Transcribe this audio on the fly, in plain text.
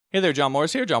Hey there, John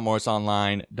Morris here,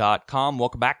 johnmorrisonline.com.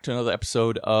 Welcome back to another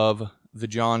episode of The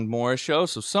John Morris Show.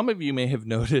 So some of you may have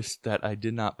noticed that I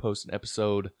did not post an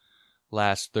episode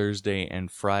last Thursday and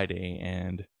Friday,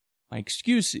 and my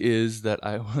excuse is that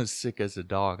I was sick as a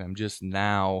dog. I'm just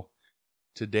now,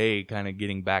 today, kind of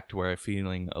getting back to where I'm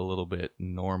feeling a little bit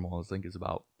normal. I think it's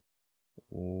about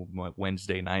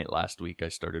Wednesday night last week I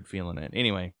started feeling it.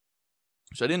 Anyway,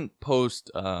 so I didn't post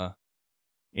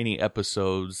any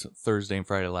episodes Thursday and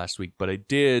Friday last week, but I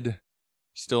did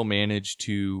still manage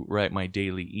to write my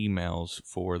daily emails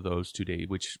for those 2 days,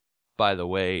 which, by the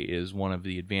way, is one of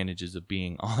the advantages of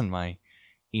being on my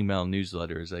email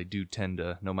newsletters. I do tend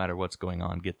to, no matter what's going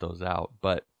on, get those out.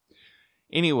 But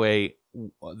anyway,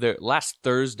 last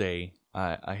Thursday,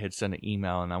 I had sent an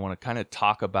email, and I want to kind of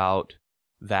talk about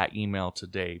that email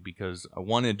today because I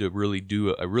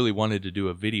really wanted to do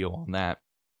a video on that,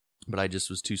 but I just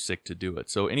was too sick to do it.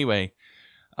 So anyway,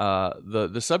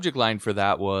 the subject line for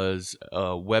that was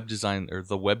the web design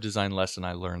lesson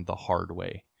I learned the hard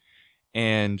way.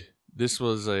 And this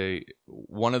was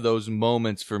one of those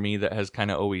moments for me that has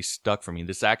kind of always stuck for me.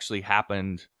 This actually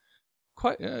happened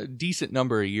quite a decent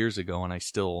number of years ago, and it's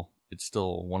still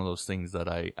one of those things that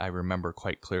I remember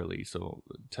quite clearly. So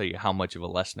I'll tell you how much of a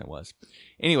lesson it was.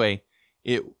 Anyway,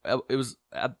 it was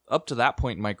up to that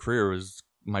point in my career was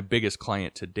my biggest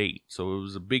client to date, so it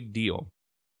was a big deal.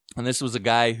 And this was a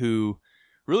guy who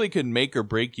really could make or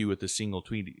break you with a single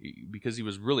tweet because he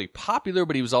was really popular,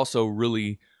 but he was also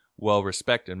really well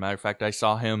respected. Matter of fact, I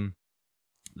saw him.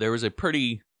 There was a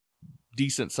pretty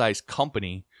decent sized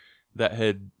company that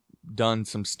had done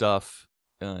some stuff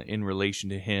in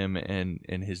relation to him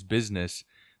and his business.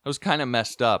 It was kind of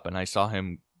messed up, and I saw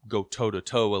him go toe to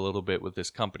toe a little bit with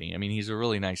this company. I mean, he's a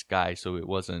really nice guy, so it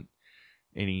wasn't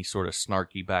any sort of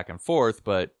snarky back and forth,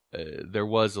 but there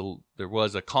was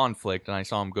a conflict, and I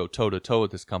saw him go toe to toe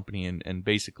with this company and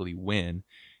basically win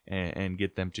and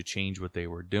get them to change what they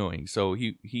were doing. So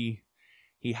he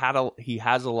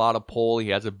has a lot of pull. He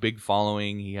has a big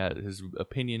following. His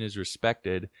opinion is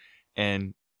respected,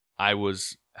 and I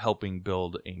was helping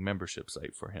build a membership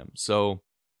site for him. So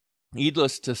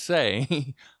needless to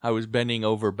say, I was bending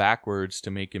over backwards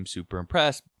to make him super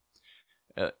impressed.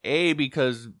 A,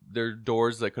 because there are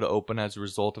doors that could open as a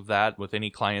result of that with any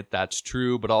client, that's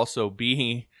true, but also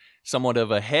B, somewhat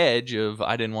of a hedge of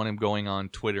I didn't want him going on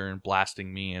Twitter and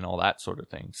blasting me and all that sort of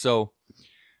thing. So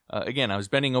again, I was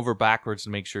bending over backwards to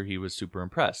make sure he was super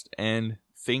impressed, and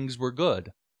things were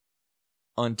good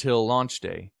until launch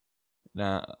day.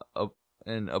 Now,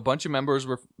 and a bunch of members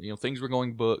were, things were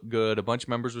going good. A bunch of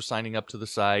members were signing up to the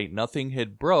site. Nothing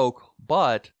had broke,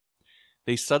 but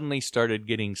they suddenly started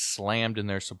getting slammed in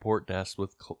their support desk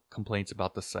with complaints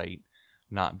about the site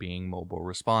not being mobile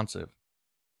responsive.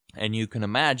 And you can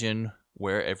imagine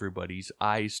where everybody's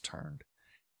eyes turned.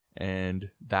 And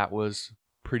that was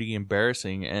pretty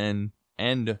embarrassing and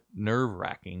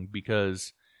nerve-wracking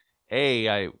because A,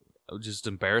 I was just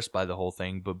embarrassed by the whole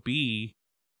thing, but B,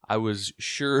 I was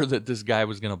sure that this guy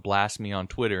was going to blast me on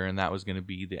Twitter, and that was going to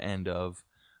be the end of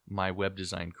my web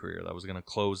design career. That was going to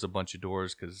close a bunch of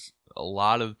doors because a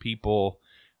lot of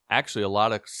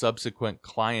subsequent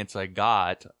clients I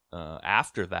got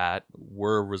after that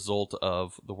were a result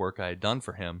of the work I had done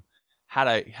for him.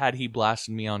 Had he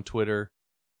blasted me on Twitter,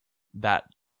 those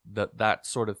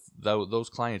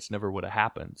clients never would have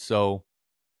happened. So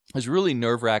it was really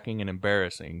nerve-wracking and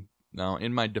embarrassing. Now,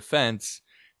 in my defense,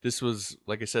 this was,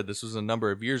 like I said, this was a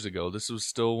number of years ago. This was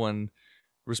still when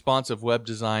responsive web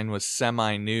design was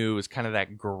semi-new. It was kind of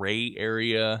that gray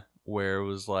area where it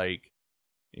was like,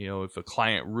 if a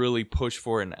client really pushed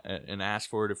for it and asked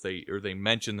for it, if they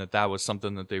mentioned that was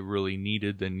something that they really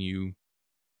needed, then you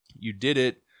did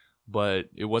it, but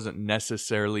it wasn't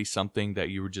necessarily something that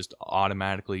you were just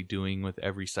automatically doing with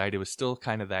every site. It was still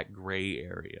kind of that gray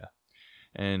area.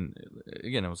 And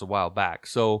again, it was a while back.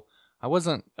 So I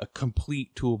wasn't a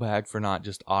complete tool bag for not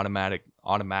just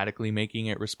automatically making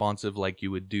it responsive like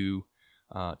you would do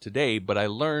today, but I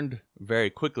learned very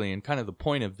quickly, and kind of the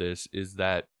point of this is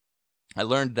that I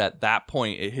learned that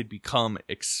point it had become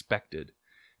expected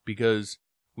because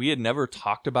we had never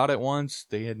talked about it once.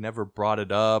 They had never brought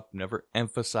it up, never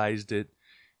emphasized it.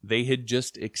 They had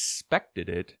just expected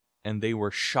it, and they were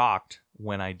shocked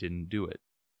when I didn't do it.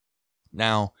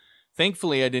 Now,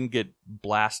 thankfully, I didn't get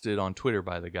blasted on Twitter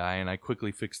by the guy, and I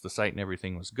quickly fixed the site and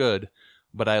everything was good,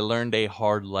 but I learned a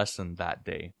hard lesson that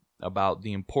day about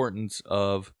the importance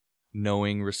of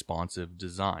knowing responsive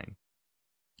design.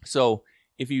 So,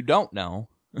 if you don't know,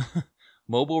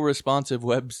 mobile responsive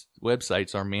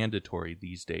websites are mandatory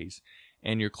these days,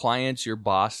 and your clients, your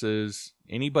bosses,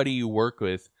 anybody you work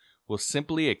with will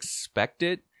simply expect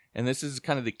it and this is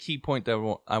kind of the key point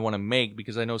that I want to make,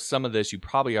 because I know some of this you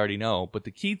probably already know, but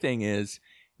the key thing is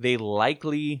they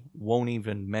likely won't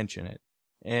even mention it.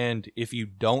 And if you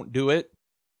don't do it,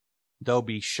 they'll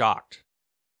be shocked.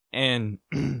 And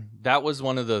that was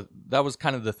kind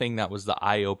of the thing that was the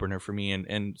eye opener for me,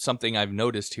 and something I've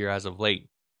noticed here as of late.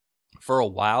 For a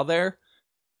while there,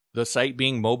 the site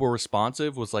being mobile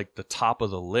responsive was like the top of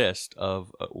the list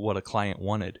of what a client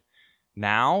wanted.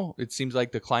 Now, it seems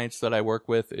like the clients that I work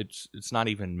with, it's not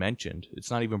even mentioned. It's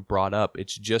not even brought up.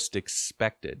 It's just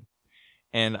expected.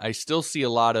 And I still see a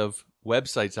lot of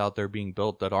websites out there being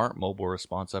built that aren't mobile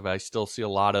responsive. I still see a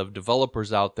lot of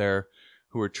developers out there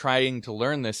who are trying to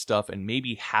learn this stuff and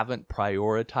maybe haven't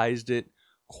prioritized it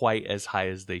quite as high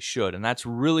as they should. And that's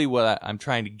really what I'm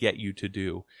trying to get you to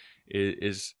do,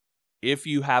 is if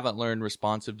you haven't learned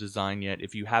responsive design yet,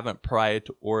 if you haven't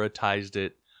prioritized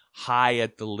it high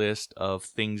at the list of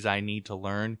things I need to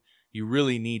learn, you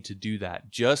really need to do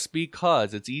that. Just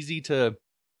because it's easy to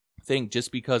think,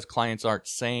 just because clients aren't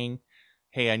saying,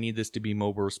 hey, I need this to be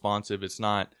mobile responsive, it's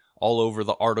not all over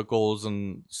the articles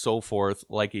and so forth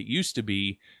like it used to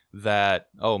be, that,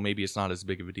 oh, maybe it's not as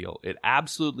big of a deal. It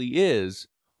absolutely is.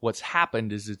 What's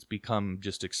happened is it's become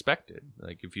just expected.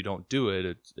 Like, if you don't do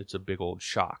it, it's a big old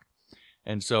shock.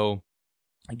 And so,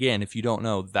 again, if you don't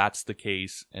know, that's the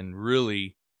case, and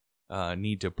really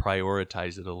need to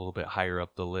prioritize it a little bit higher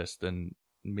up the list than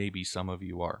maybe some of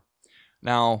you are.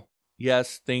 Now,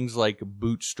 yes, things like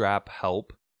Bootstrap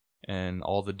help, and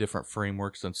all the different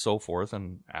frameworks and so forth,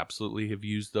 and absolutely have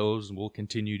used those and will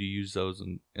continue to use those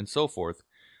and so forth.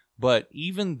 But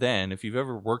even then, if you've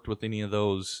ever worked with any of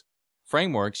those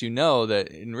frameworks, you know that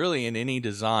in any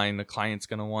design, the client's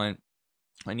going to want,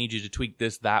 I need you to tweak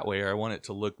this that way, or I want it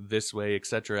to look this way,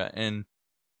 etc. And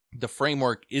the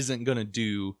framework isn't going to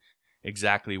do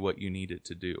exactly what you need it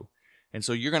to do. And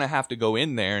so you're going to have to go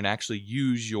in there and actually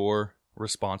use your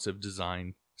responsive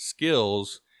design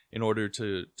skills in order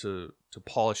to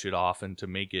polish it off and to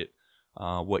make it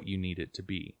what you need it to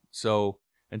be. So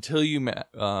until you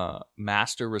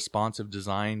master responsive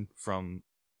design from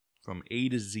A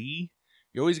to Z,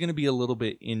 you're always going to be a little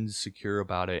bit insecure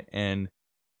about it and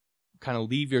kind of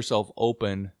leave yourself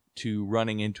open to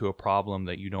running into a problem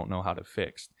that you don't know how to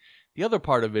fix. The other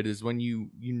part of it is when you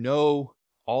know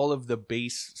all of the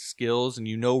base skills and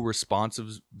you know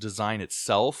responsive design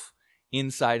itself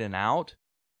inside and out,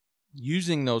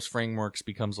 using those frameworks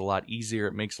becomes a lot easier.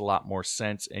 It makes a lot more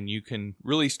sense, and you can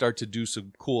really start to do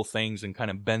some cool things and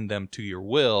kind of bend them to your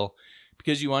will,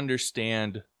 because you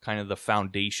understand kind of the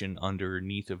foundation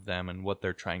underneath of them and what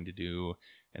they're trying to do,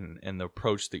 and the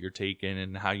approach that you're taking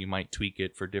and how you might tweak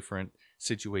it for different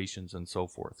situations and so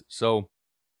forth. So,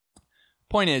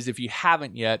 point is, if you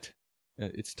haven't yet,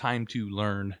 it's time to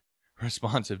learn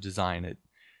responsive design.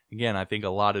 Again, I think a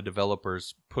lot of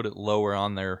developers put it lower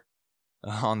on their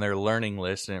learning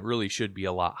list, and it really should be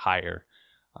a lot higher.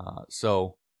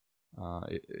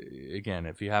 Again,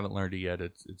 if you haven't learned it yet,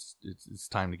 it's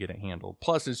time to get it handled.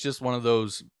 Plus, it's just one of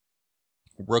those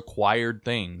required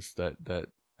things that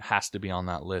has to be on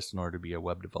that list in order to be a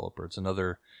web developer. It's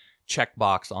another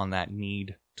checkbox on that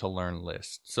need to learn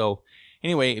list. So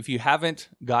anyway, if you haven't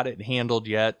got it handled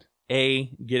yet,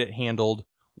 get it handled.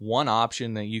 One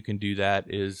option that you can do that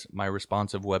is my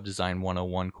Responsive Web Design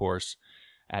 101 course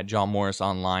at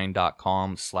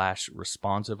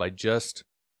johnmorrisonline.com/responsive. I just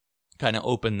kind of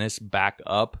opened this back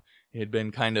up. It had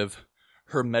been kind of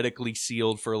hermetically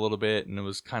sealed for a little bit, and it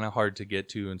was kind of hard to get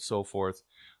to and so forth.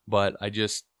 But I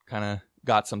just kind of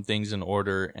got some things in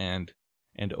order and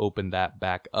opened that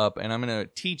back up. And I'm going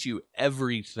to teach you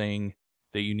everything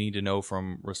that you need to know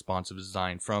from responsive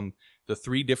design, from the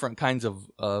 3 different kinds of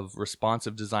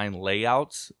responsive design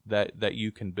layouts that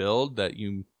you can build, that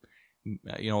a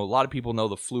lot of people know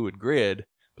the fluid grid,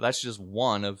 but that's just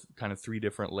one of kind of 3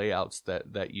 different layouts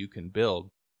that you can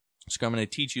build. So I'm going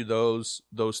to teach you those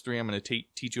 3. I'm going to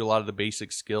teach you a lot of the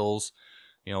basic skills,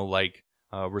 like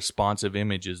responsive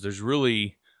images. There's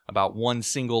really about one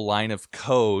single line of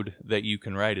code that you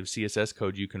can write, of CSS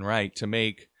code you can write, to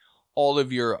make all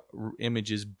of your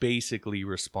images basically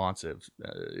responsive.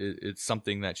 It's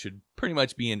something that should pretty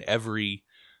much be in every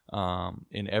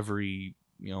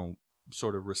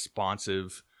sort of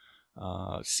responsive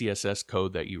CSS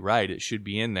code that you write. It should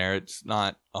be in there. It's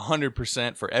not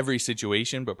 100% for every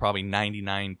situation, but probably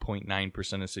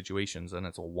 99.9% of situations, and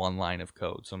it's a one line of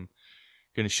code. So I'm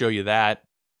going to show you that.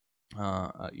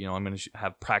 I'm going to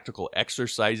have practical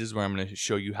exercises where I'm going to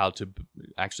show you how to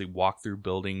actually walk through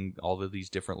building all of these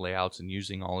different layouts and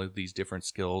using all of these different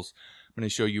skills. I'm going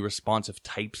to show you responsive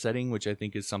typesetting, which I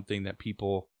think is something that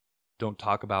people don't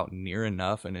talk about near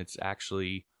enough, and it's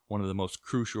actually one of the most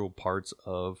crucial parts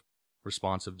of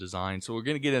responsive design. So we're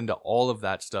going to get into all of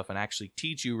that stuff and actually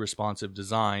teach you responsive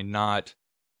design, not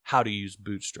how to use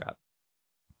Bootstrap.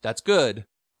 That's good,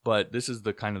 but this is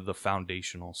the kind of the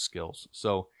foundational skills.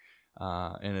 So,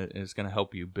 and it's going to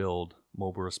help you build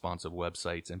mobile responsive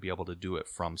websites and be able to do it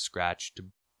from scratch to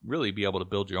really be able to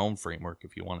build your own framework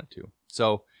if you wanted to.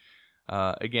 So,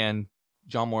 again,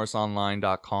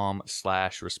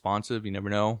 johnmorrisonline.com/responsive. You never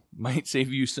know, might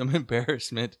save you some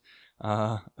embarrassment,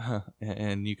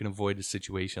 and you can avoid a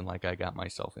situation like I got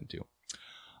myself into.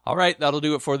 All right, that'll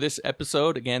do it for this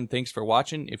episode. Again, thanks for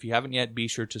watching. If you haven't yet, be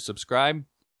sure to subscribe, and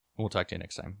we'll talk to you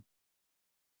next time.